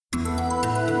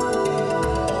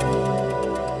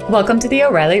Welcome to the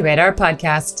O'Reilly Radar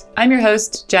Podcast. I'm your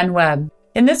host, Jen Webb.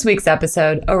 In this week's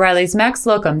episode, O'Reilly's Mac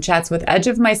Slocum chats with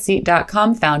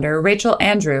edgeofmyseat.com founder Rachel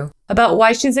Andrew about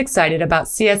why she's excited about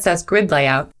CSS Grid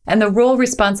Layout and the role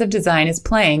responsive design is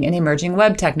playing in emerging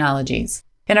web technologies.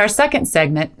 In our second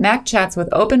segment, Mac chats with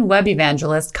open web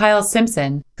evangelist Kyle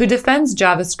Simpson, who defends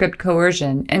JavaScript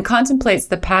Coercion and contemplates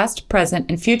the past, present,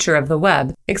 and future of the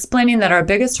web, explaining that our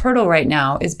biggest hurdle right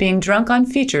now is being drunk on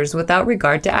features without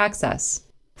regard to access.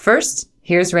 First,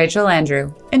 here's Rachel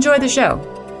Andrew. Enjoy the show.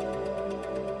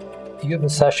 You have a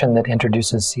session that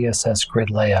introduces CSS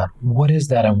Grid Layout. What is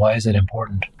that and why is it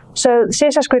important? So the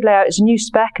CSS Grid Layout is a new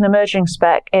spec, an emerging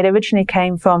spec. It originally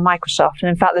came from Microsoft, and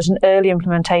in fact there's an early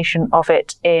implementation of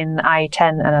it in IE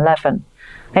 10 and 11.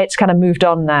 It's kind of moved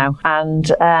on now,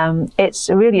 and it's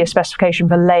really a specification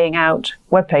for laying out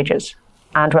web pages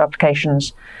and web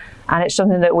applications, and it's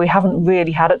something that we haven't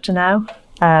really had up to now.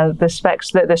 The specs,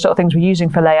 the sort of things we're using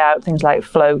for layout, things like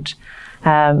float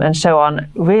and so on,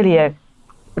 really are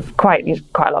quite a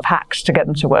lot of hacks to get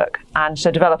them to work. And so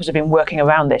developers have been working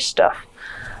around this stuff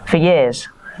for years.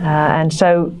 And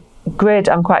so Grid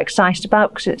I'm quite excited about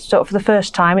because it's sort of for the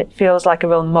first time it feels like a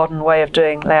real modern way of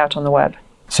doing layout on the web.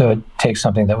 So it takes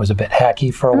something that was a bit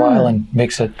hacky for a while and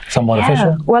makes it somewhat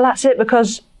official? Well, that's it,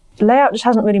 because layout just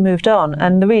hasn't really moved on.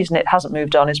 And the reason it hasn't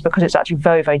moved on is because it's actually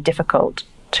very, very difficult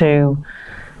to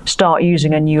start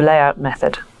using a new layout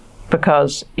method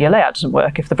because your layout doesn't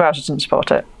work if the browser doesn't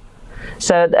support it.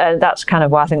 So that's kind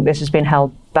of why I think this has been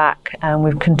held back, and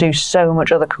we can do so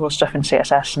much other cool stuff in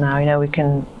CSS now. You know, we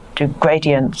can do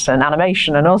gradients and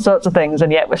animation and all sorts of things,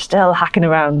 and yet we're still hacking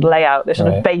around layout, this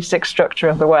sort of basic structure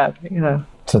of the web, you know.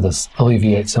 So this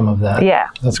alleviates some of that. Yeah.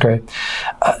 That's great.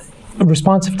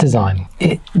 Responsive design,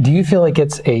 do you feel like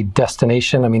it's a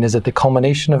destination? I mean, is it the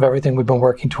culmination of everything we've been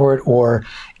working toward, or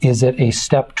is it a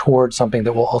step toward something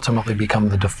that will ultimately become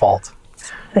the default?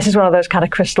 This is one of those kind of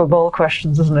crystal ball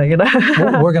questions, isn't it? You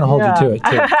know, we're going to hold you to it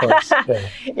too, of course.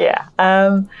 Yeah.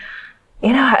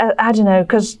 You know, I don't know,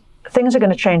 because things are going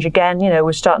to change again. You know,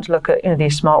 we're starting to look at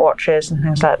these smartwatches and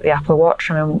things like the Apple Watch.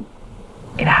 I mean,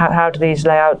 you know, how do these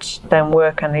layouts then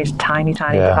work on these tiny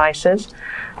devices?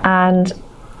 And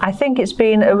I think it's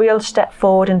been a real step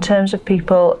forward in terms of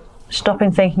people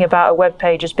stopping thinking about a web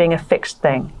page as being a fixed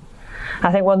thing.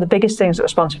 I think one of the biggest things that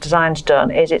responsive design's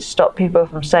done is it's stopped people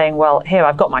from saying, well, here,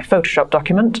 I've got my Photoshop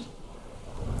document.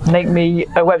 Make me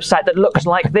a website that looks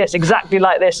like this, exactly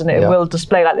like this, and it will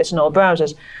display like this in all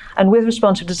browsers. And with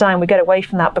responsive design, we get away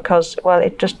from that because, well,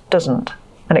 it just doesn't,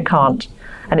 and it can't.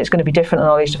 And it's going to be different on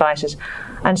all these devices.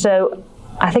 And so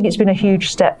I think it's been a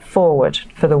huge step forward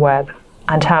for the web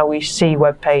and how we see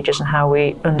web pages and how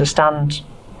we understand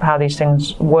how these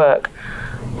things work.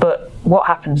 But what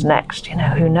happens next? You know,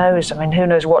 who knows? I mean, who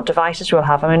knows what devices we'll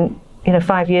have? I mean, you know,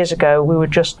 5 years ago, we were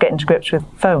just getting to grips with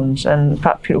phones, and in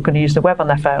fact, people can use the web on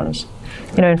their phones.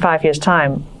 You know, in 5 years'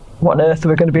 time, what on earth are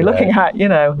we going to be looking at, you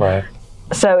know? Right.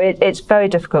 So it's very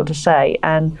difficult to say,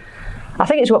 and I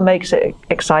think it's what makes it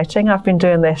exciting. I've been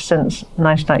doing this since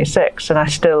 1996, and I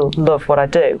still love what I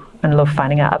do and love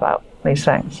finding out about these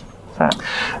things.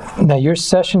 Now, your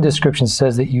session description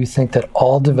says that you think that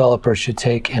all developers should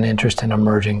take an interest in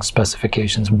emerging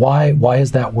specifications. Why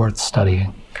is that worth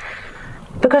studying?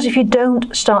 Because if you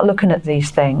don't start looking at these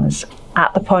things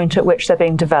at the point at which they're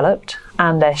being developed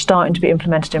and they're starting to be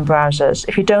implemented in browsers,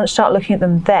 if you don't start looking at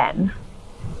them then,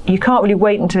 you can't really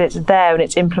wait until it's there and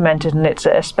it's implemented and it's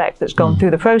a spec that's gone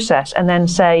through the process and then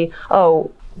say,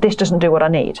 oh, this doesn't do what I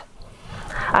need.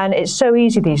 And it's so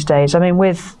easy these days. I mean,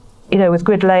 with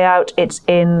Grid Layout, it's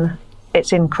in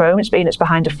Chrome. It's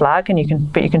behind a flag, and you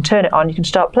can turn it on. You can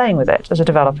start playing with it as a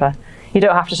developer. You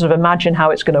don't have to sort of imagine how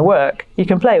it's going to work. You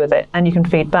can play with it, and you can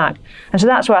feed back. And so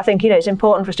that's why I think it's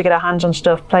important for us to get our hands on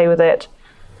stuff, play with it,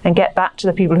 and get back to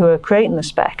the people who are creating the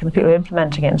spec and the people who are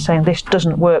implementing it, and saying this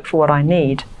doesn't work for what I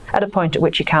need. At a point at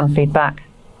which you can feed back.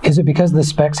 Is it because the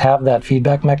specs have that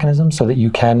feedback mechanism so that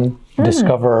you can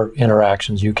discover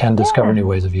interactions, you can discover new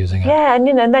ways of using it? Yeah,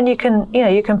 and then you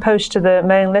can post to the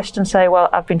mailing list and say, well,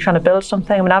 I've been trying to build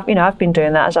something. I mean, I've been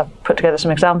doing that as I've put together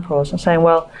some examples and saying,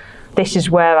 well, this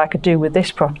is where I could do with this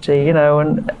property,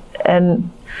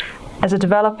 and as a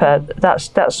developer, that's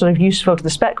sort of useful to the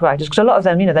spec writers, because a lot of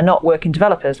them, they're not working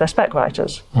developers, they're spec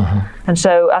writers. And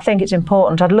so I think it's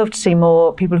important. I'd love to see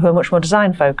more people who are much more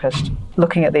design focused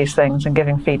looking at these things and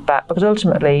giving feedback, because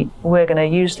ultimately we're going to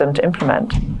use them to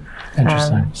implement.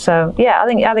 Interesting. So yeah, I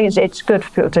think it's good for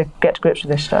people to get to grips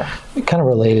with this stuff. Kind of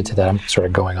related to that, I'm sort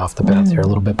of going off the path here a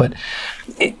little bit, but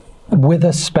with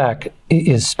a spec,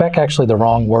 is spec actually the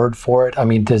wrong word for it? I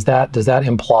mean, does that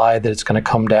imply that it's going to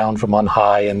come down from on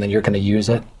high and then you're going to use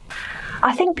it?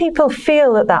 I think people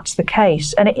feel that that's the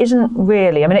case, and it isn't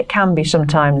really. I mean, it can be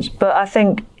sometimes, but I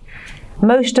think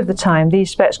most of the time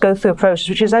these specs go through a process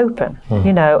which is open,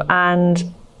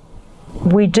 and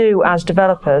we do, as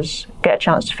developers, get a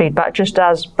chance to feedback, just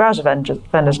as browser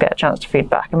vendors get a chance to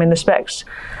feedback. I mean, the specs,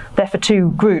 they're for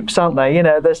two groups, aren't they?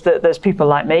 There's people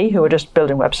like me who are just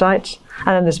building websites, and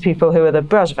then there's people who are the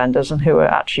browser vendors and who are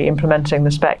actually implementing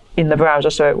the spec in the browser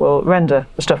so it will render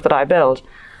the stuff that I build.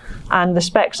 And the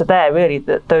specs are there, really,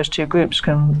 that those two groups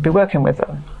can be working with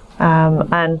them.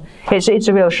 And it's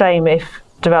a real shame if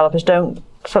developers don't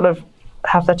sort of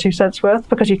have their 2 cents worth,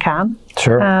 because you can.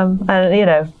 Sure.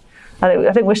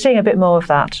 I think we're seeing a bit more of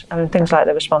that. I mean, things like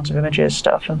the responsive images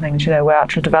stuff and things, where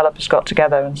actual developers got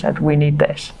together and said, we need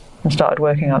this, and started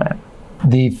working on it.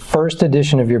 The first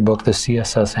edition of your book, the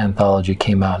CSS Anthology,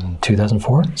 came out in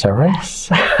 2004, is that right?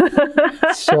 Yes.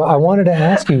 So I wanted to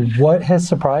ask you, what has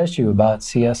surprised you about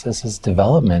CSS's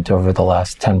development over the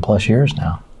last 10 plus years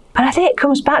now? And I think it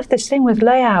comes back to this thing with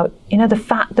layout, the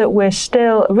fact that we're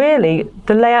still, really,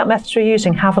 the layout methods we're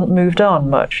using haven't moved on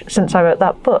much since I wrote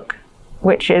that book,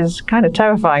 which is kind of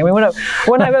terrifying. I mean,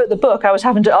 when I wrote the book, I was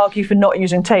having to argue for not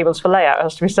using tables for layout,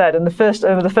 has to be said. And the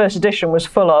first edition was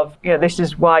full of, this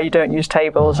is why you don't use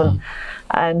tables.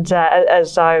 And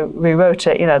as I rewrote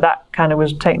it, that kind of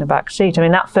was taking a back seat. I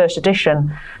mean, that first edition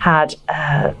had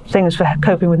things for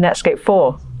coping with Netscape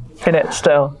 4 in it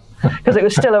still, because it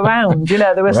was still around.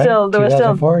 There were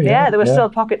still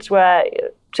pockets where,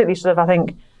 particularly sort of, I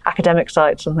think, academic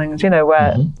sites and things,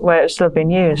 where it was still being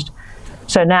used.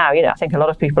 So now, I think a lot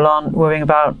of people aren't worrying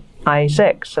about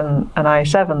IE6 and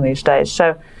IE7 these days.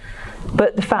 So,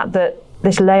 but the fact that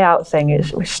this layout thing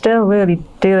we're still really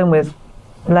dealing with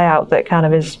layout that kind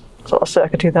of is sort of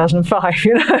circa 2005,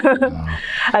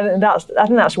 And I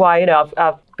think that's why,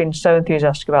 I've been so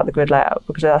enthusiastic about the grid layout,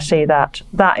 because I see that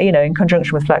in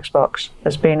conjunction with Flexbox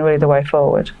has been really the way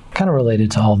forward. Kind of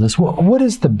related to all this, what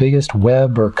is the biggest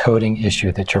web or coding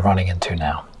issue that you're running into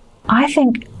now? I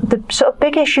think the sort of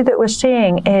big issue that we're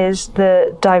seeing is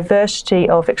the diversity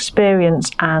of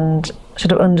experience and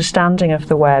sort of understanding of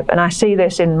the web. And I see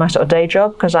this in my sort of day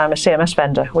job, because I'm a CMS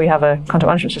vendor. We have a content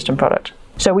management system product.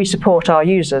 So we support our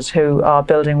users who are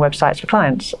building websites for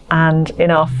clients. And in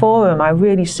our forum, I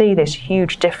really see this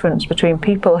huge difference between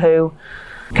people who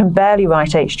can barely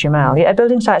write HTML, yet are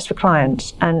building sites for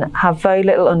clients and have very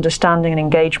little understanding and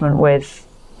engagement with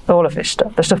all of this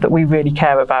stuff, the stuff that we really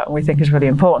care about and we think is really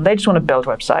important. They just want to build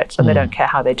websites, and they don't care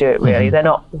how they do it, really. They're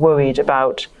not worried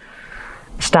about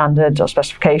standards or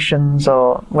specifications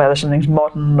or whether something's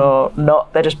modern or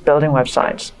not. They're just building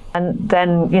websites. And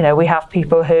then, we have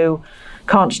people who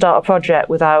can't start a project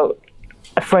without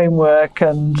a framework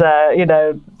and,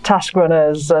 task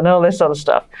runners and all this sort of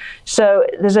stuff. So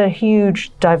there's a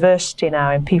huge diversity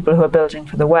now in people who are building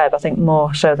for the web, I think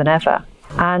more so than ever.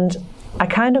 And I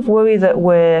kind of worry that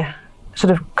we're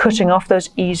sort of cutting off those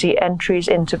easy entries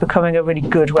into becoming a really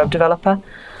good web developer,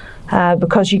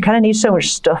 because you kind of need so much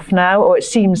stuff now, or it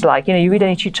seems like, you read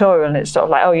any tutorial and it's sort of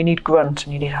like, oh, you need Grunt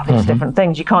and you need all these different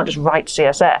things. You can't just write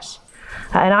CSS.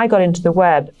 And I got into the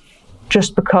web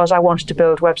just because I wanted to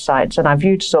build websites, and I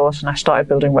viewed source and I started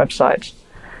building websites.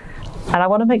 And I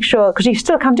want to make sure, because you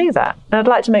still can do that, and I'd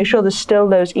like to make sure there's still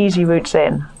those easy routes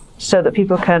in so that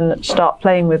people can start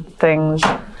playing with things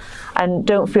and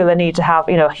don't feel the need to have,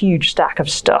 a huge stack of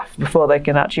stuff before they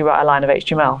can actually write a line of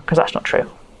HTML, because that's not true.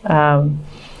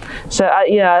 So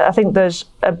I think there's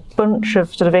a bunch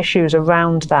of sort of issues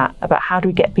around that, about how do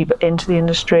we get people into the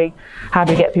industry, how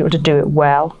do we get people to do it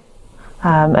well,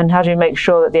 and how do we make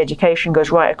sure that the education goes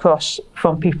right across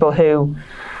from people who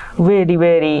really,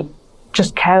 really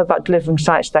just care about delivering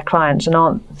sites to their clients and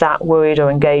aren't that worried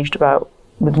or engaged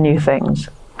with new things,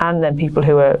 and then people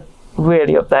who are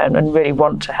really up there and really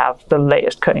want to have the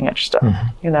latest cutting edge stuff.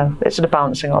 It's sort of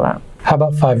balancing all that. How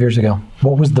about 5 years ago?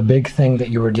 What was the big thing that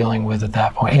you were dealing with at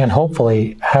that point? And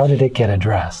hopefully, how did it get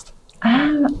addressed?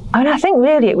 I think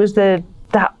really it was that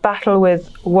battle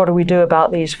with what do we do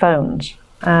about these phones?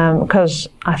 Because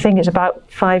I think it's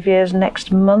about 5 years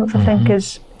next month, I think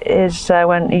is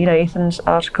when Ethan's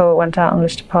article went out on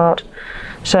Listapart.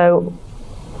 So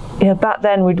back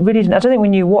then we really didn't. I don't think we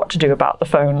knew what to do about the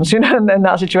phones. In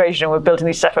that situation, we're building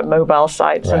these separate mobile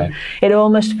sites, and it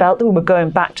almost felt that we were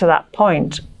going back to that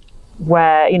point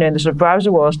where in the sort of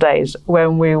browser wars days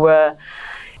when we were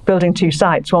building two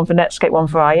sites, one for Netscape, one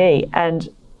for IE, and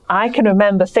I can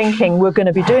remember thinking we're going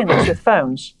to be doing this with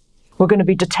phones. We're going to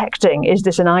be detecting, is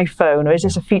this an iPhone or is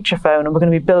this a feature phone? And we're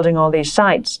going to be building all these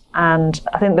sites. And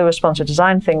I think the responsive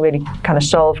design thing really kind of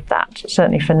solved that,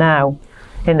 certainly for now,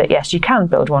 in that, yes, you can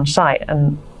build one site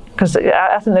and Because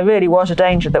I think there really was a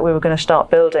danger that we were going to start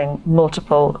building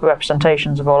multiple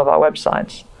representations of all of our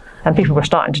websites. And people were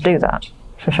starting to do that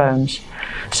for phones.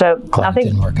 So I think it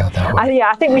didn't work out that way.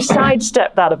 I think we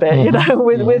sidestepped that a bit,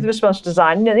 with responsive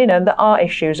design. There are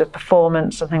issues of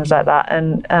performance and things like that,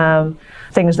 and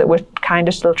things that we're kind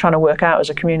of still trying to work out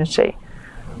as a community.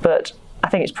 But I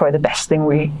think it's probably the best thing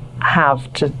we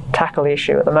have to tackle the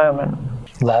issue at the moment.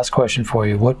 Last question for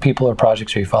you. What people or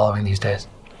projects are you following these days?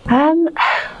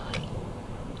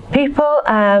 People,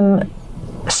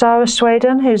 Sarah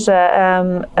Swaden, who's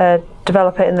a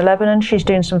developer in the Lebanon, she's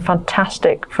doing some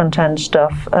fantastic front-end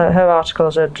stuff. Her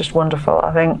articles are just wonderful.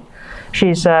 I think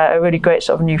she's a really great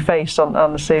sort of new face on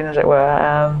the scene, as it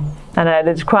were. And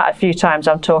there's quite a few times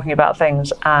I'm talking about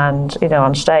things and,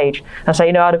 on stage, I say,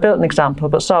 I'd have built an example,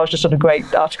 but Sarah's just done a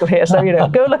great article here, so,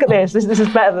 go look at this. This is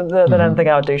better than anything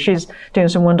I would do. She's doing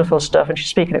some wonderful stuff, and she's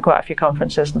speaking at quite a few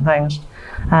conferences and things.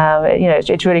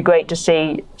 It's really great to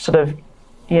see sort of,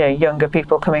 younger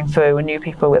people coming through and new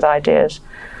people with ideas.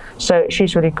 So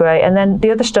she's really great. And then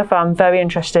the other stuff I'm very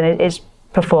interested in is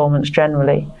performance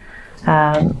generally.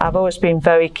 I've always been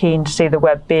very keen to see the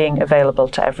web being available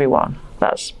to everyone.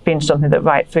 That's been something that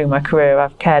right through my career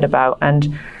I've cared about.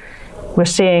 And we're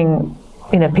seeing,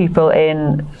 people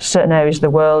in certain areas of the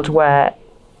world where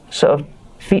sort of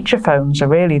feature phones are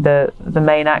really the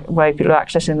main way people are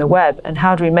accessing the web. And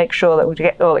how do we make sure that we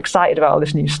get all excited about all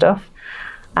this new stuff?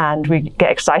 And we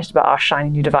get excited about our shiny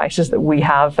new devices that we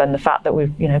have and the fact that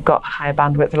we've got higher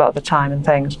bandwidth a lot of the time and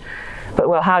things.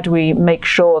 But how do we make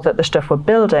sure that the stuff we're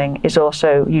building is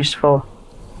also useful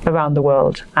around the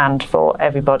world and for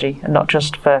everybody, and not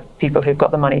just for people who've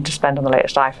got the money to spend on the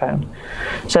latest iPhone?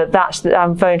 So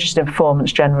I'm very interested in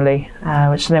performance generally,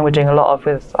 which is something we're doing a lot of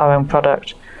with our own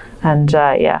product. And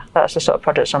that's the sort of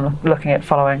projects I'm looking at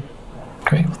following.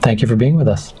 Great. Thank you for being with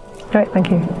us. Great.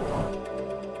 Thank you.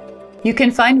 You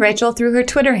can find Rachel through her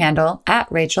Twitter handle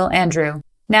 @RachelAndrew.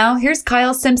 Now, here's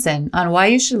Kyle Simpson on why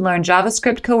you should learn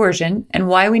JavaScript Coercion and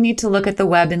why we need to look at the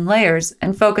web in layers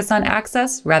and focus on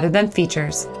access rather than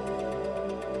features.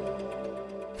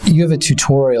 You have a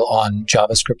tutorial on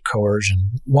JavaScript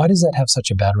Coercion. Why does that have such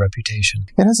a bad reputation?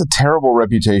 It has a terrible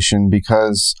reputation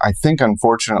because I think,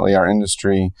 unfortunately, our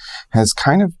industry has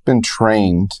kind of been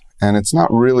trained, and it's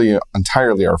not really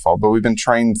entirely our fault, but we've been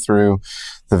trained through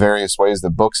the various ways that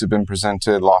books have been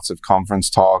presented, lots of conference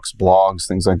talks, blogs,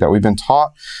 things like that. We've been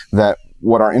taught that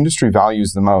what our industry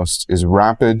values the most is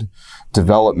rapid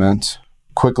development,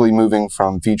 quickly moving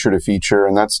from feature to feature,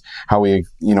 and that's how we,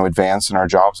 advance in our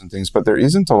jobs and things. But there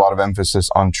isn't a lot of emphasis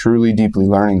on truly deeply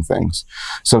learning things.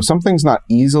 So if something's not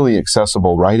easily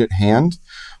accessible right at hand,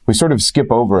 we sort of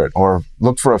skip over it or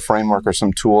look for a framework or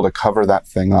some tool to cover that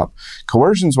thing up.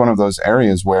 Coercion is one of those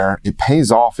areas where it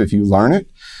pays off if you learn it,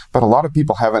 but a lot of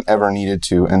people haven't ever needed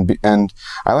to. And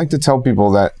I like to tell people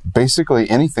that basically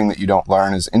anything that you don't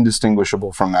learn is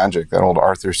indistinguishable from magic, that old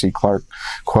Arthur C. Clarke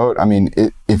quote. I mean,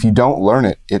 if you don't learn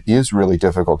it, it is really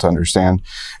difficult to understand.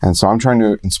 And so I'm trying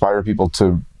to inspire people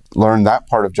to learn that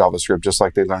part of JavaScript just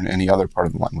like they learn any other part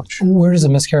of the language. Where does the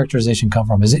mischaracterization come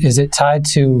from? Is it tied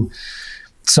to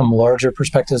some larger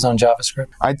perspectives on JavaScript?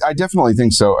 I definitely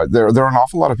think so. There are an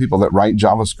awful lot of people that write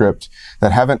JavaScript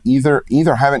that haven't either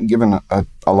haven't given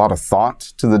a lot of thought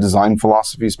to the design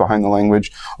philosophies behind the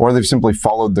language, or they've simply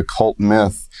followed the cult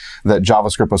myth that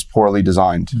JavaScript was poorly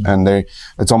designed. Mm-hmm. And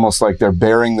it's almost like they're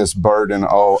bearing this burden,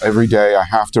 every day I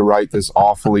have to write this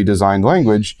awfully designed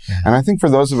language. Yeah. And I think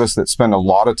for those of us that spend a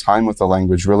lot of time with the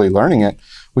language, really learning it,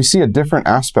 we see a different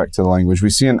aspect to the language. We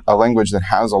see a language that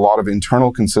has a lot of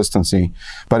internal consistency,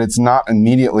 but it's not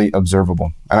immediately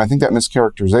observable. And I think that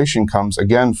mischaracterization comes,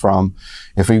 again, from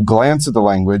if you glance at the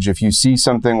language, if you see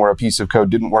something where a piece of code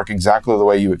didn't work exactly the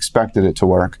way you expected it to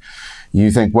work, you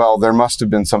think, well, there must have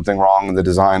been something wrong in the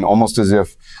design, almost as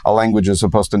if a language is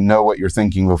supposed to know what you're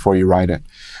thinking before you write it.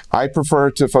 I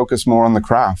prefer to focus more on the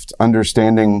craft,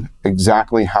 understanding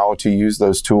exactly how to use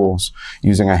those tools,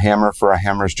 using a hammer for a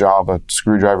hammer's job, a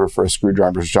screwdriver for a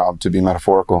screwdriver's job, to be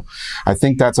metaphorical. I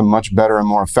think that's a much better and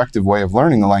more effective way of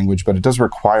learning the language, but it does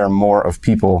require more of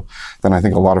people than I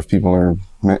think a lot of people are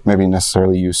maybe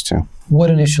necessarily used to. What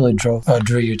initially drew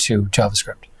you to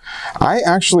JavaScript? I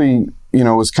actually,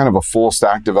 was kind of a full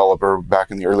stack developer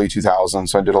back in the early 2000s.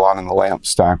 So I did a lot in the LAMP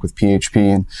stack with PHP.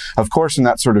 And of course, in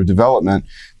that sort of development,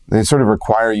 they sort of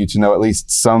require you to know at least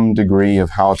some degree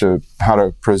of how to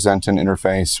present an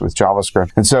interface with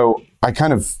JavaScript. And so I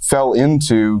kind of fell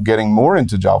into getting more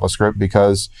into JavaScript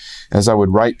because as I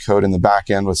would write code in the back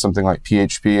end with something like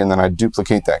PHP, and then I'd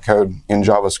duplicate that code in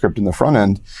JavaScript in the front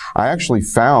end, I actually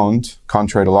found,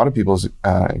 contrary to a lot of people's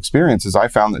experiences, I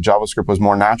found that JavaScript was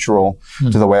more natural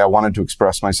to the way I wanted to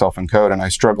express myself in code, and I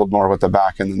struggled more with the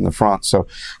back end than the front. So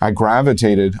I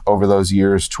gravitated over those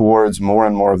years towards more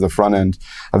and more of the front end,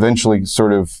 eventually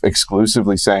sort of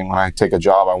exclusively saying when I take a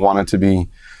job, I want it to be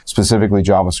specifically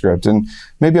JavaScript. And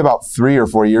maybe about 3 or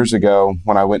 4 years ago,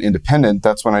 when I went independent,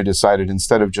 that's when I decided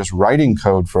instead of just writing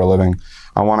code for a living,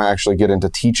 I want to actually get into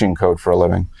teaching code for a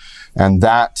living. And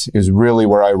that is really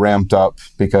where I ramped up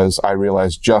because I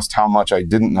realized just how much I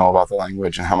didn't know about the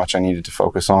language and how much I needed to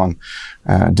focus on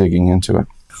digging into it.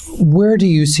 Where do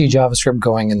you see JavaScript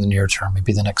going in the near term,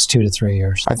 maybe the next 2 to 3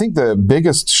 years? I think the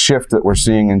biggest shift that we're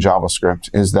seeing in JavaScript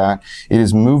is that it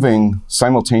is moving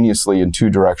simultaneously in 2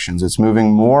 directions. It's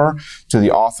moving more to the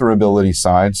authorability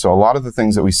side. So a lot of the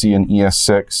things that we see in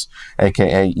ES6,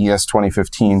 aka ES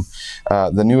 2015,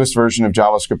 the newest version of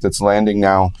JavaScript that's landing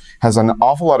now has an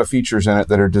awful lot of features in it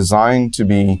that are designed to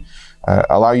be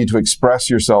allow you to express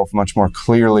yourself much more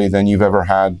clearly than you've ever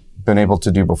been able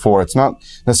to do before. It's not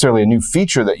necessarily a new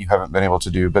feature that you haven't been able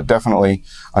to do, but definitely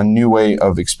a new way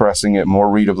of expressing it more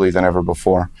readably than ever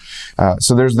before.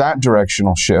 So there's that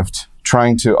directional shift,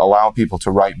 trying to allow people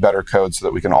to write better code so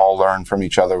that we can all learn from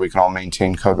each other, we can all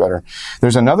maintain code better.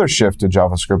 There's another shift to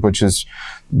JavaScript, which is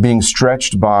being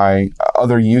stretched by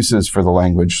other uses for the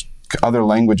language. Other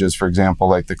languages, for example,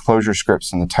 like the closure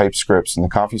scripts and the type scripts and the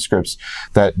coffee scripts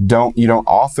that you don't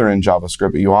author in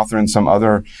JavaScript, but you author in some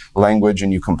other language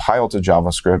and you compile to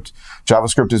JavaScript.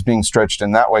 JavaScript is being stretched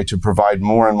in that way to provide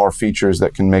more and more features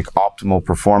that can make optimal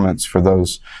performance for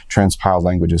those transpiled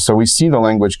languages. So we see the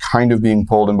language kind of being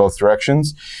pulled in both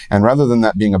directions. And rather than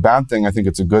that being a bad thing, I think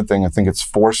it's a good thing. I think it's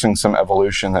forcing some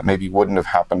evolution that maybe wouldn't have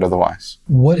happened otherwise.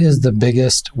 What is the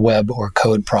biggest web or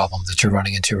code problem that you're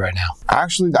running into right now?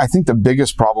 Actually, I think the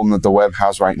biggest problem that the web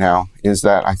has right now is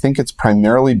that I think it's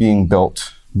primarily being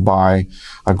built by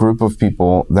a group of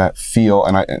people that feel,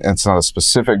 and it's not a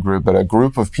specific group, but a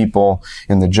group of people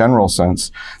in the general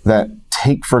sense that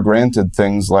take for granted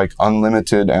things like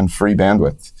unlimited and free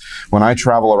bandwidth. When I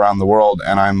travel around the world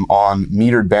and I'm on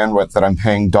metered bandwidth that I'm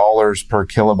paying dollars per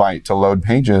kilobyte to load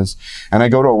pages, and I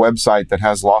go to a website that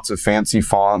has lots of fancy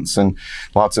fonts and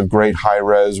lots of great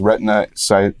high-res retina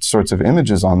sorts of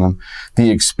images on them,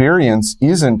 the experience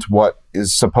isn't what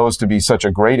is supposed to be such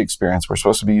a great experience. We're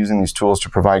supposed to be using these tools to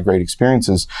provide great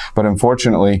experiences, but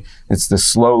unfortunately, it's the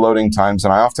slow loading times,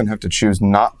 and I often have to choose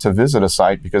not to visit a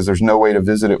site because there's no way to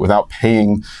visit it without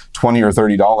paying $20 or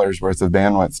 $30 worth of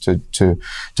bandwidth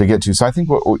to get to. So I think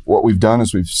what we've done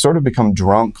is we've sort of become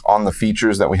drunk on the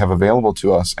features that we have available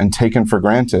to us and taken for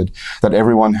granted that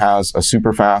everyone has a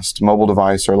super fast mobile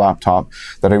device or laptop,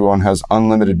 that everyone has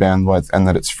unlimited bandwidth, and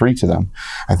that it's free to them.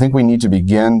 I think we need to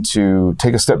begin to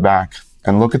take a step back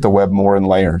and look at the web more in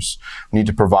layers. We need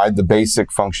to provide the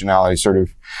basic functionality. Sort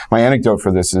of, my anecdote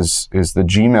for this is the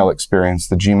Gmail experience,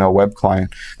 the Gmail web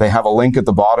client. They have a link at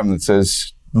the bottom that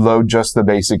says, load just the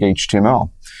basic HTML.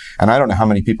 And I don't know how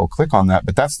many people click on that,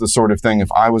 but that's the sort of thing,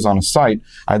 if I was on a site,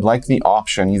 I'd like the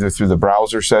option, either through the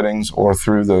browser settings or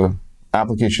through the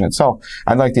application itself,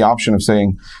 I'd like the option of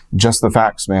saying, just the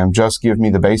facts, ma'am, just give me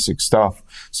the basic stuff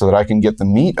so that I can get the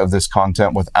meat of this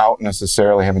content without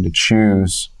necessarily having to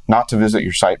choose not to visit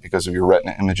your site because of your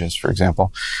retina images, for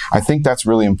example. I think that's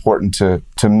really important to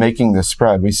making this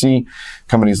spread. We see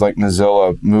companies like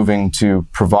Mozilla moving to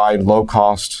provide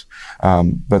low-cost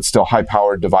but still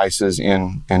high-powered devices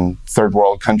in third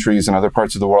world countries and other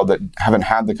parts of the world that haven't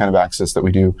had the kind of access that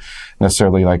we do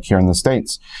necessarily like here in the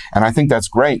States. And I think that's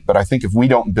great, but I think if we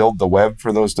don't build the web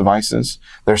for those devices,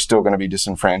 they're still going to be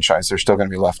disenfranchised. They're still going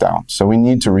to be left out. So we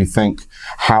need to rethink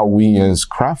how we as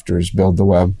crafters build the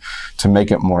web to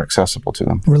make it more accessible to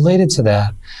them. Related to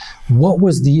that, what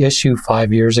was the issue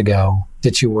 5 years ago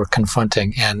that you were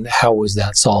confronting, and how was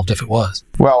that solved, if it was?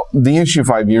 Well, the issue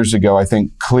 5 years ago, I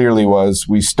think, clearly was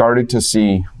we started to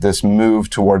see this move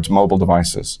towards mobile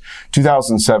devices.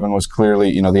 2007 was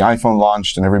clearly, the iPhone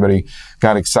launched and everybody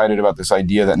got excited about this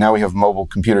idea that now we have mobile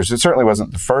computers. It certainly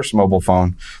wasn't the first mobile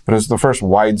phone, but it was the first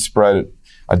widespread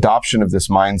adoption of this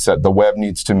mindset. The web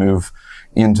needs to move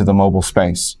into the mobile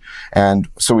space. And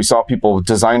so we saw people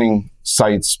designing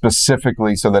sites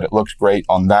specifically so that it looked great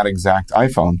on that exact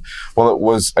iPhone. Well, it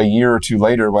was a year or two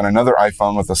later when another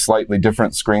iPhone with a slightly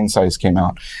different screen size came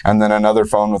out, and then another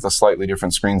phone with a slightly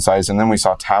different screen size, and then we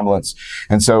saw tablets.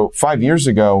 And so 5 years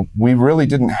ago, we really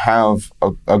didn't have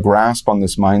a grasp on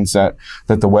this mindset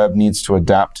that the web needs to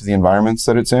adapt to the environments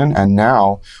that it's in. And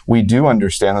now we do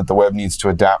understand that the web needs to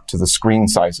adapt to the screen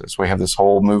sizes. We have this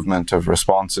whole movement of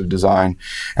responsive design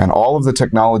and all of the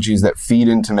technologies that feed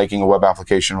into making a web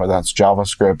application, whether that's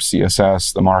JavaScript,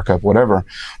 CSS, the markup, whatever,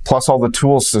 plus all the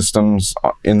tool systems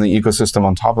in the ecosystem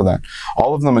on top of that,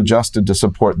 all of them adjusted to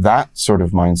support that sort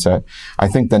of mindset. I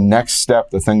think the next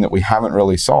step, the thing that we haven't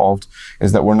really solved,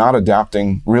 is that we're not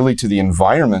adapting really to the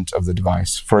environment of the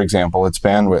device. For example, its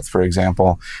bandwidth, for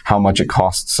example, how much it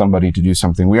costs somebody to do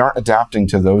something. We aren't adapting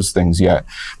to those things yet,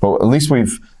 but at least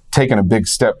we've taken a big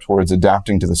step towards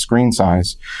adapting to the screen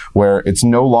size, where it's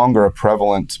no longer a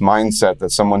prevalent mindset that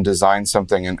someone designs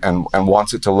something and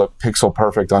wants it to look pixel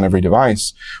perfect on every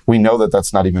device. We know that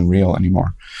that's not even real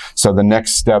anymore. So the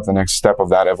next step of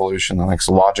that evolution, the next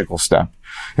logical step,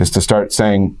 is to start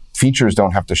saying features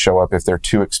don't have to show up if they're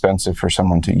too expensive for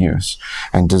someone to use,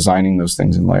 and designing those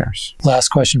things in layers. Last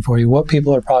question for you. What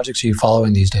people or projects are you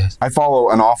following these days? I follow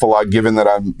an awful lot, given that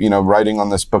I'm, writing on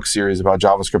this book series about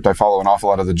JavaScript. I follow an awful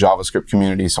lot of the JavaScript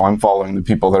community. So I'm following the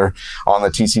people that are on the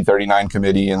TC39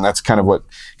 committee. And that's kind of what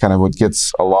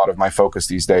gets a lot of my focus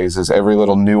these days, is every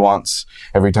little nuance.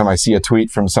 Every time I see a tweet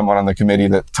from someone on the committee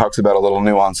that talks about a little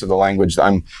nuance of the language,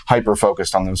 I'm hyper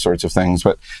focused on those sorts of things.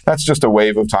 But that's just a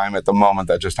wave of time at the moment.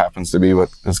 That just happens to be what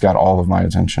has got all of my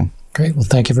attention. Great. Well,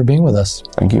 thank you for being with us.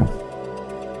 Thank you.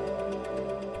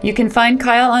 You can find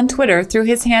Kyle on Twitter through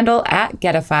his handle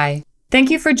 @Getify. Thank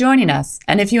you for joining us.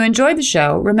 And if you enjoyed the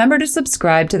show, remember to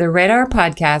subscribe to the Radar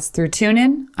podcast through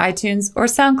TuneIn, iTunes, or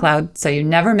SoundCloud so you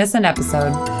never miss an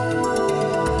episode.